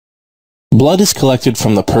Blood is collected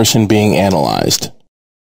from the person being analyzed.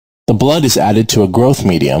 The blood is added to a growth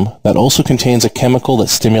medium that also contains a chemical that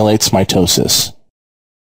stimulates mitosis.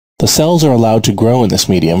 The cells are allowed to grow in this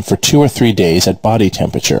medium for 2 or 3 days at body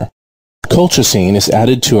temperature. Colchicine is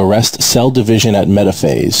added to arrest cell division at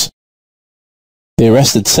metaphase. The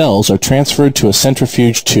arrested cells are transferred to a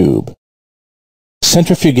centrifuge tube.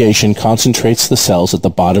 Centrifugation concentrates the cells at the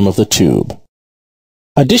bottom of the tube.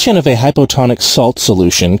 Addition of a hypotonic salt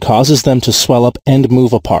solution causes them to swell up and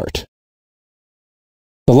move apart.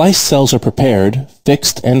 The lysed cells are prepared,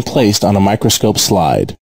 fixed, and placed on a microscope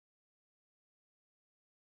slide.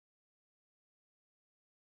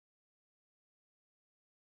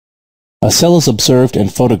 A cell is observed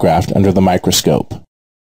and photographed under the microscope.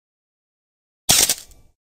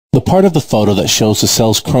 The part of the photo that shows the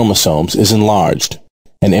cell's chromosomes is enlarged,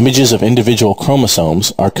 and images of individual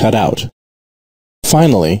chromosomes are cut out.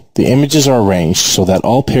 Finally, the images are arranged so that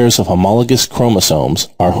all pairs of homologous chromosomes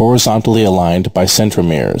are horizontally aligned by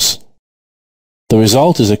centromeres. The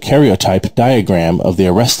result is a karyotype diagram of the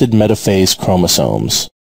arrested metaphase chromosomes.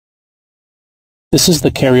 This is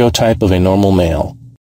the karyotype of a normal male.